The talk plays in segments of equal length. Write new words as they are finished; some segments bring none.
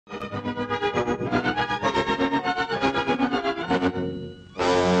Let's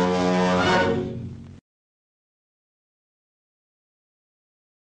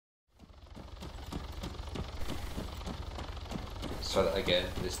try that again,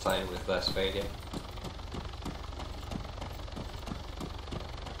 this time with less failure.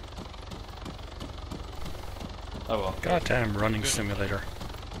 Oh well. Goddamn running simulator.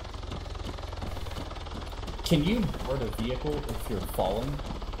 Can you board a vehicle if you're falling?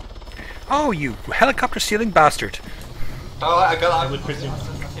 Oh, you helicopter stealing bastard! Oh, I got I that. would presume.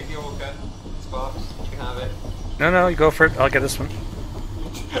 I'll take the old gun. Sparks, you can have it. No, you go for it. I'll get this one.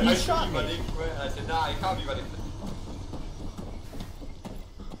 I shot me. running for it. I said, nah, you can't be running for it.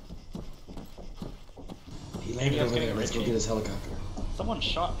 He landed over there. Let's go get his helicopter. Someone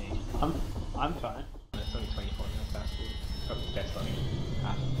shot me. I'm fine. It's only 24 minutes after. Oh, that's funny.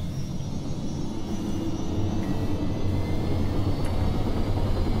 Ah.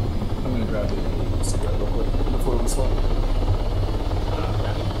 I'm gonna grab a cigarette real quick before we swap.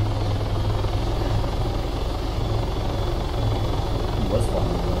 He was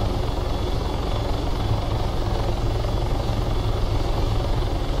falling.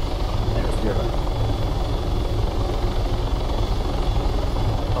 There's the other.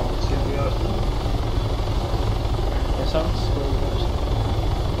 It sounds so good.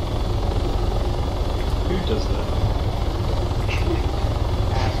 Who does that?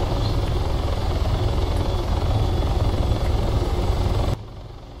 Assholes.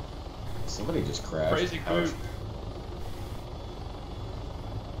 Somebody just crashed. Crazy group.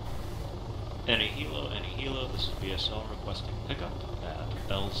 Any helo, this is BSL requesting pickup at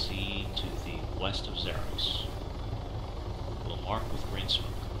LZ to the west of Zeros. We'll mark with green smoke.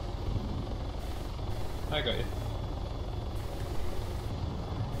 I got you.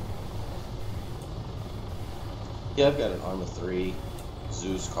 Yeah, I've got an Arma 3,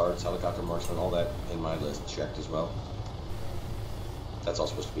 Zeus, cards, helicopter marksman, all that in my list checked as well. That's all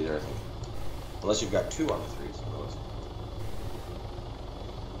supposed to be there, I think. Unless you've got two Arma 3s on the list.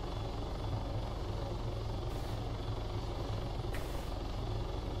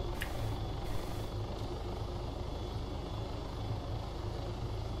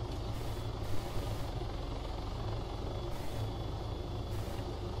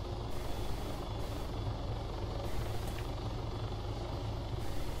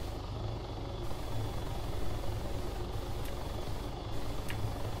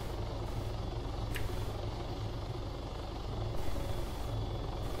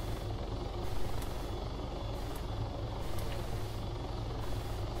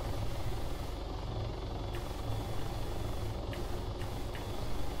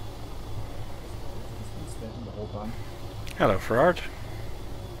 The whole time. Hello, Ferrard.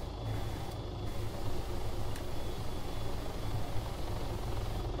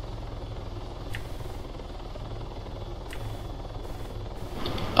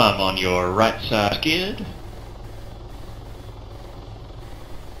 I'm on your right side skid.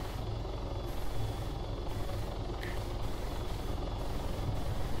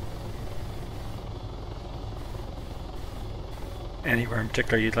 Anywhere in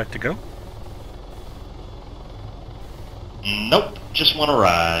particular you'd like to go? Nope, just want to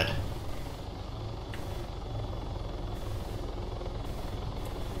ride.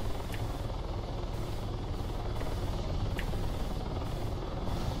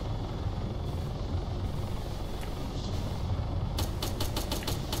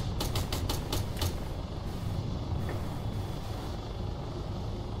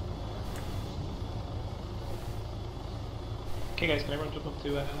 Okay guys, can everyone jump up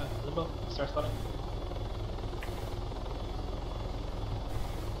to Limbo? Start spotting.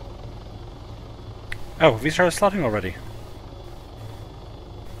 Oh, have we started slotting already?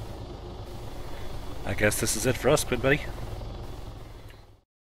 I guess this is it for us, good buddy.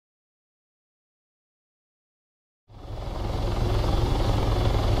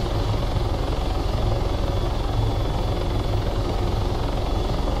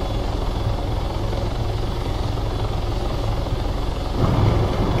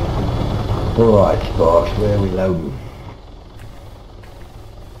 Alright, Sparks, where are we loading?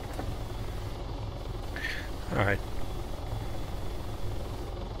 Alright.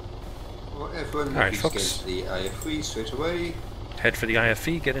 Well, everyone, Alright, please folks. go to the IFE straight away. Head for the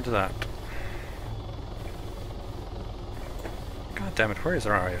IFE, get into that. God damn it, where is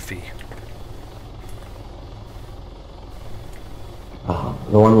our IFE?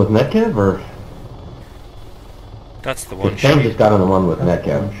 The one with Metcalf, or? That's the one. Sam just got on the one with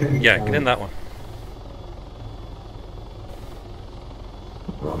Metcalf. Yeah, get in that one.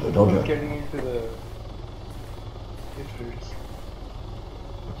 Roger, Dojo. Getting into the pictures.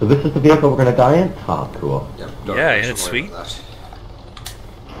 So this is the vehicle we're gonna die in? Oh, cool. Yeah, it's sweet.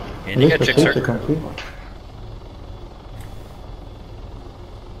 And you At get least the suits are Jixer. complete.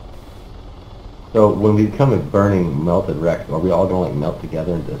 So when we become a burning, melted wreck, are we all gonna like melt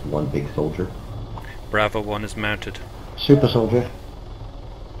together into this one big soldier? Bravo 1 is mounted. Super soldier.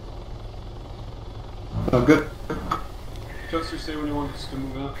 Oh, good. Just say when you want us to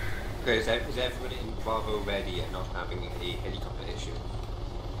move out. Okay, is everyone in Bravo ready and not having a helicopter issue?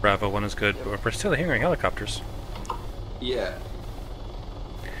 Bravo 1 is good. We're still hearing helicopters. Yeah.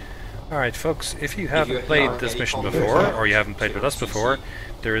 Alright folks, if you you're haven't played not this any mission confidence, before, or you haven't played with us CC. before,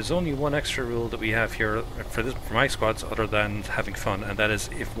 there is only one extra rule that we have here for my squads other than having fun, and that is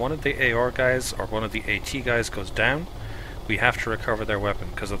if one of the AR guys or one of the AT guys goes down, we have to recover their weapon,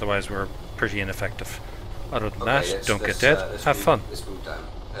 because otherwise we're pretty ineffective. Other than that, don't get dead, have fun. Let's move down.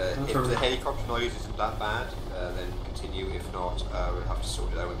 If the helicopter noise isn't that bad, then continue. If not, we'll have to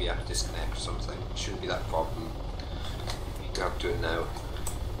sort it out. We'll be able to disconnect or something. It shouldn't be that problem. You have to do it now.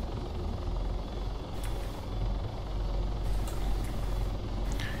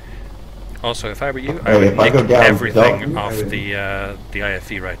 Also, if I were you, I Hey, would if I nick go down, everything don't- off the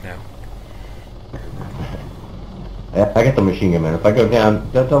IFE right now. I got the machine gun, man. If I go down,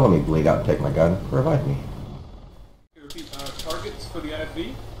 don't let me bleed out and take my gun. Revive me. Repeat, targets for the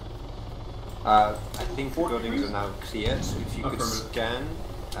IFV? I think the Fort buildings Cruz? are now clear, so if you could Affirmative.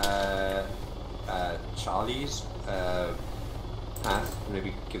 scan Charlie's path,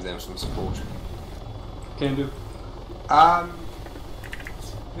 maybe give them some support. Can do.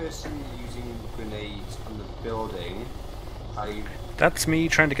 Person using grenades on the building, That's me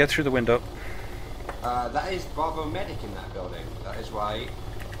trying to get through the window. that is Bravo Medic in that building. That is why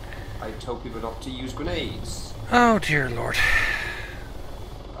I told people not to use grenades. Oh dear lord.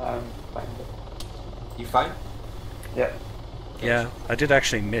 Fine. You fine? Yeah. Yeah, I did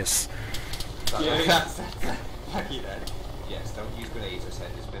actually miss. That's lucky then. Yes, don't use grenades, I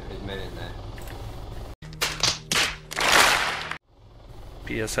said. There's men in there.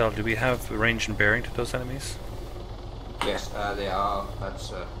 PSL, do we have range and bearing to those enemies? Yes, they are. That's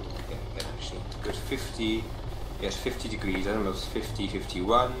again, actually good 50. Yes, 50 degrees. I don't know, it's 50,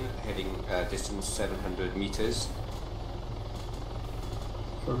 51. Heading distance 700 meters.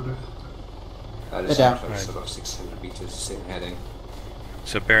 Affirmative. This down. is about 600 meters. Same heading.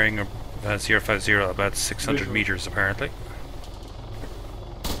 So bearing 050 about 600 Visual. meters apparently.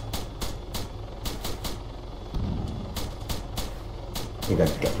 I think I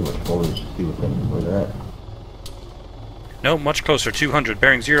just got too much foliage to see where they're at. No, much closer, 200,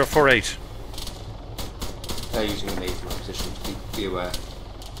 bearing 048. They're using a native position. Be aware.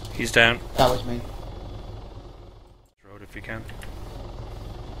 He's down. That was me. Road if you can.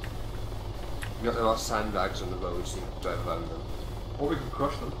 We've got a lot of sandbags on the road, so you can drive around them. Or we can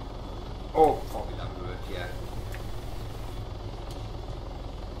crush them. Oh, probably that would work, yeah.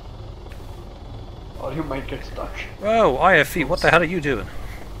 Or you might get stuck. Whoa, IFE, what the hell are you doing?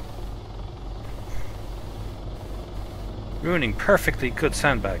 Ruining perfectly good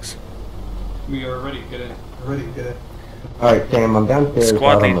sandbags. We are ready. Get in. Alright, Sam, I'm downstairs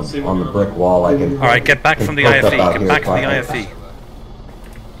Squad out lead. on the brick wall. I can. Alright, get back from the can post IFE, up out get here back from the if I- IFE.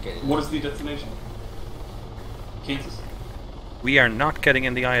 What is the destination? Kansas? We are not getting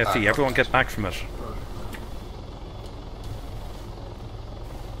in the IFE, everyone get back from it.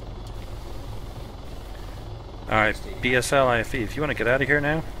 Alright, BSL IFE, if you want to get out of here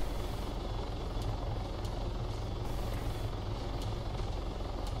now.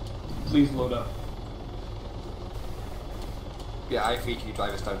 Please load up. Yeah, IFE, can you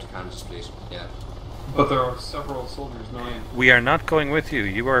drive us down to Kansas, please? Yeah. But there are several soldiers, 9. We are not going with you,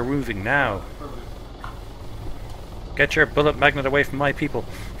 you are moving now. Affirmative. Get your bullet magnet away from my people.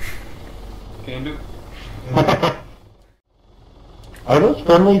 Can do. Are those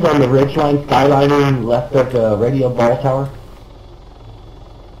friendlies on the ridgeline skylining left of the radio ball tower?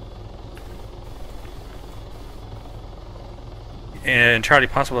 Entirely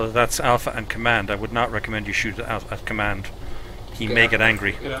possible that that's Alpha and Command. I would not recommend you shoot Alpha at Command. He may get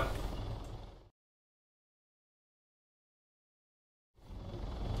angry. Get out.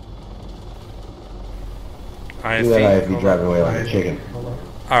 Do that if IFE. you're driving away like a chicken.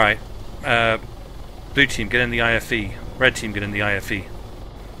 Alright. Blue team, get in the IFE. Red team, get in the IFE. Get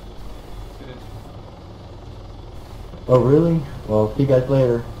in. Oh, really? Well, see you guys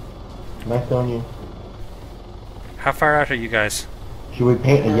later. Nice on you. How far out are you guys? Should we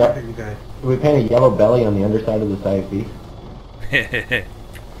paint a yellow belly on the underside of this IFE?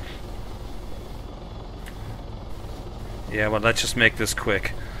 Yeah, well, let's just make this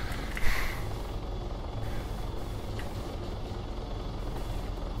quick.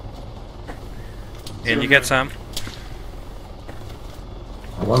 In you get, Sam.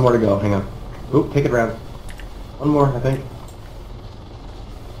 One more to go, hang on. Oop, take it round. One more, I think.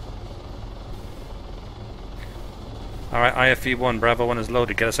 Alright, IFV-1, Bravo 1 is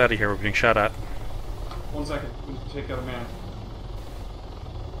loaded. Get us out of here, we're being shot at. 1 second, we need to take out a man.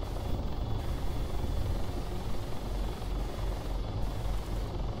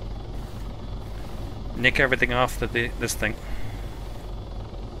 Nick everything off this thing.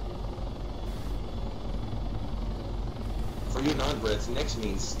 For you non-Brits, Nix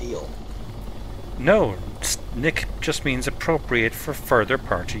means steal. No, Nick just means appropriate for further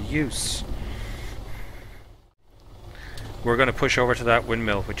party use. We're going to push over to that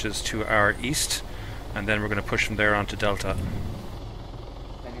windmill, which is to our east, and then we're going to push from there onto Delta.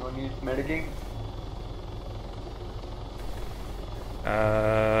 Anyone needs medicing?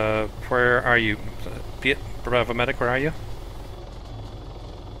 Where are you? Bravo Medic, where are you?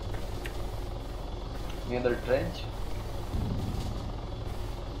 Near the trench?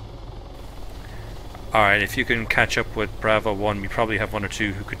 Alright, if you can catch up with Bravo 1, we probably have one or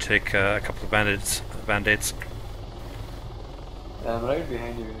two who could take a couple of band-aids. I'm right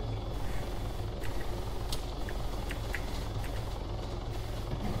behind you.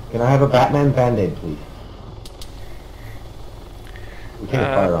 Can I have a Batman Band-Aid, please? We can't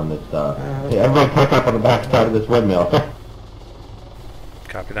fire on this, hey, everybody park up on the back side of this windmill.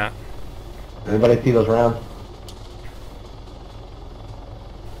 Copy that. Anybody see those rounds?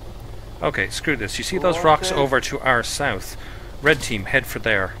 Okay, screw this. You see those rocks over to our south? Red team, head for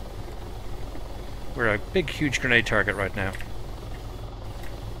there. We're a big, huge grenade target right now.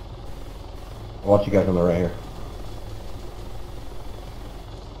 I'll watch you guys on the right here.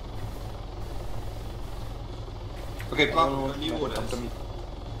 Okay, Bravo, new orders.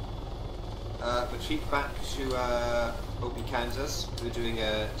 Retreat back to Opie, Kansas. We're doing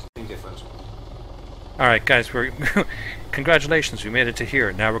something different. Alright guys, we're congratulations, we made it to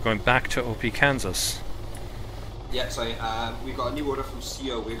here. Now we're going back to OP, Kansas. Yeah, sorry, we got a new order from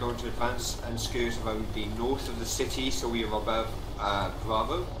CO. We're going to advance and skirt around the north of the city, so we are above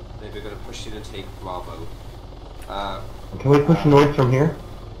Bravo. Then we're going to push in and take Bravo. Can we push north from here?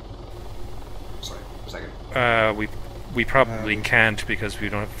 Sorry, a second. We probably can't because we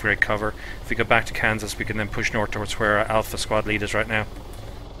don't have great cover. If we go back to Kansas, we can then push north towards where our Alpha Squad lead is right now.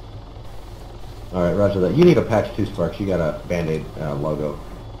 Alright, roger that. You need a patch too, Sparks. You got a Band-Aid logo.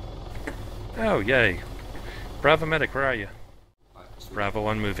 Oh, yay. Bravo Medic, where are you? Bravo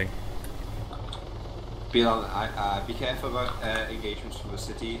 1 moving. Be careful about engagements from the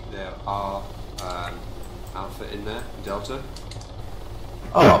city. There are Alpha in there, Delta.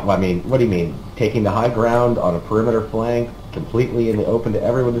 Oh, I mean, what do you mean? Taking the high ground on a perimeter flank, completely in the open to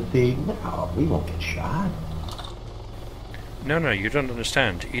everyone to see? No, we won't get shot. No, you don't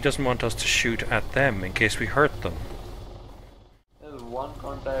understand. He doesn't want us to shoot at them in case we hurt them. There's one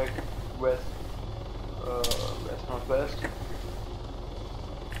contact west, west-northwest.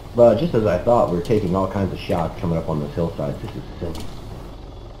 But just as I thought, we were taking all kinds of shots coming up on those hillsides. This is silly.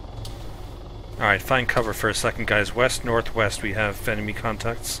 Alright, find cover for a second, guys. West-northwest we have enemy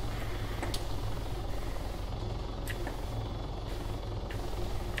contacts.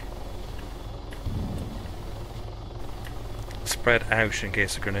 Spread out in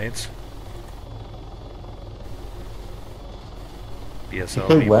case of grenades. BSL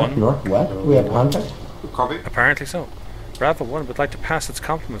You say west, B1. northwest? We have contact? Copy. Apparently so. Bravo 1 would like to pass its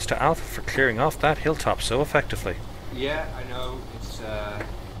compliments to Alpha for clearing off that hilltop so effectively. Yeah, I know. It's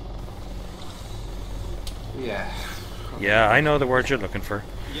yeah. Yeah, I know the word you're looking for.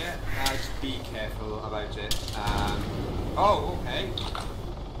 Yeah, just be careful about it. Oh, okay.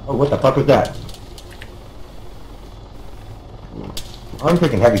 Oh, what the fuck was that? I'm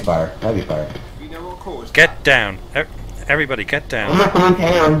taking heavy fire. Heavy fire. We know what caused Get down. Everybody get I'm down. not going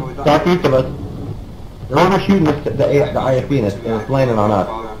town. Southeast of us. They're overshooting the IFB and it's landing on us.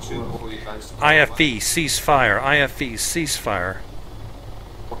 IFV, ceasefire. IFV, ceasefire.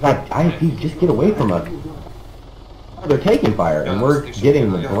 God, IFB, just get away from us. Oh, they're taking fire, and we're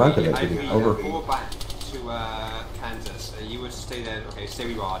getting the brunt of it. Go back to Kansas. You would stay there. Okay, stay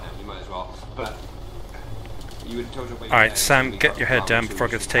where you are now. You might as well. But you would total. Alright, Sam, get your head down before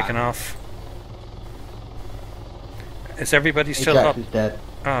it gets taken off. Is everybody still up? Jax is dead.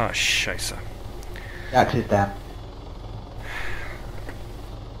 Ah, scheisse. Jax is dead.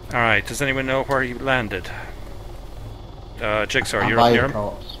 Alright, does anyone know where he landed? Jigsaw, you're up near him?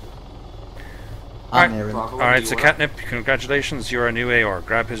 Alright, so Catnip, congratulations, you're a new AR.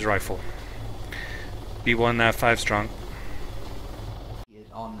 Grab his rifle. B1 now 5 strong. He is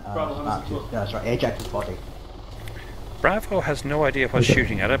on sorry, Ajax's body. Bravo has no idea what's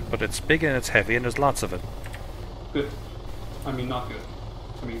shooting at it, but it's big and it's heavy and there's lots of it. Good. I mean, not good.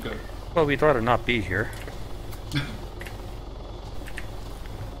 I mean, good. Well, we'd rather not be here.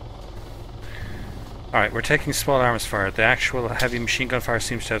 Alright, we're taking small arms fire. The actual heavy machine gun fire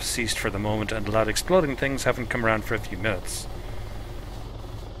seems to have ceased for the moment, and the loud exploding things haven't come around for a few minutes.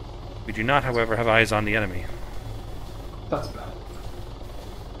 We do not, however, have eyes on the enemy. That's bad.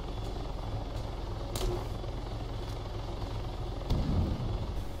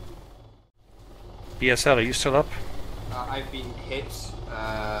 BSL, are you still up? I've been hit.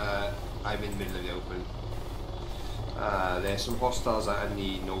 I'm in the middle of the open. There's some hostiles that are in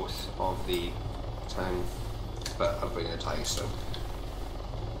the north of the town, but I'm bringing a tie, so.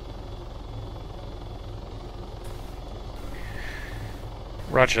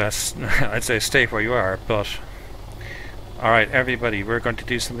 Roger, I'd say stay where you are, but... Alright, everybody, we're going to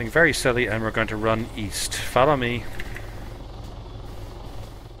do something very silly and we're going to run east. Follow me.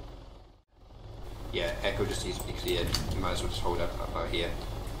 Yeah, Echo just needs to be cleared. You might as well just hold up about here.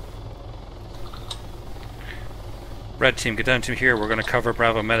 Red team, get down to here. We're going to cover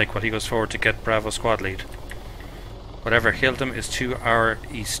Bravo medic while he goes forward to get Bravo squad lead. Whatever killed him is to our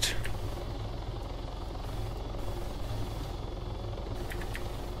east.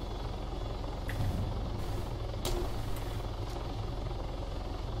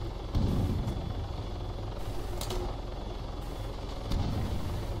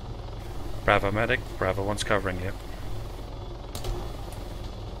 Bravo medic, Bravo 1's covering you.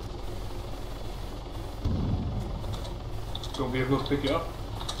 Gonna be able to pick you up.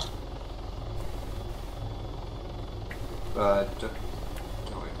 Don't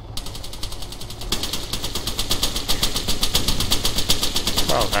worry.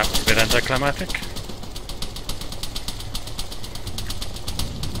 Well, that was a bit anticlimactic.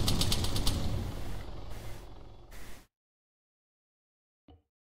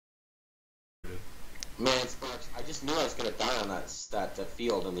 Man, Sparks, I just knew I was gonna die on that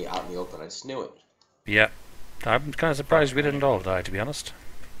field out in the open. I just knew it. Yeah. I'm kind of surprised we didn't all die, to be honest.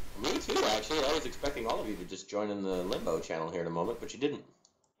 Me too, actually. I was expecting all of you to just join in the limbo channel here in a moment, but you didn't.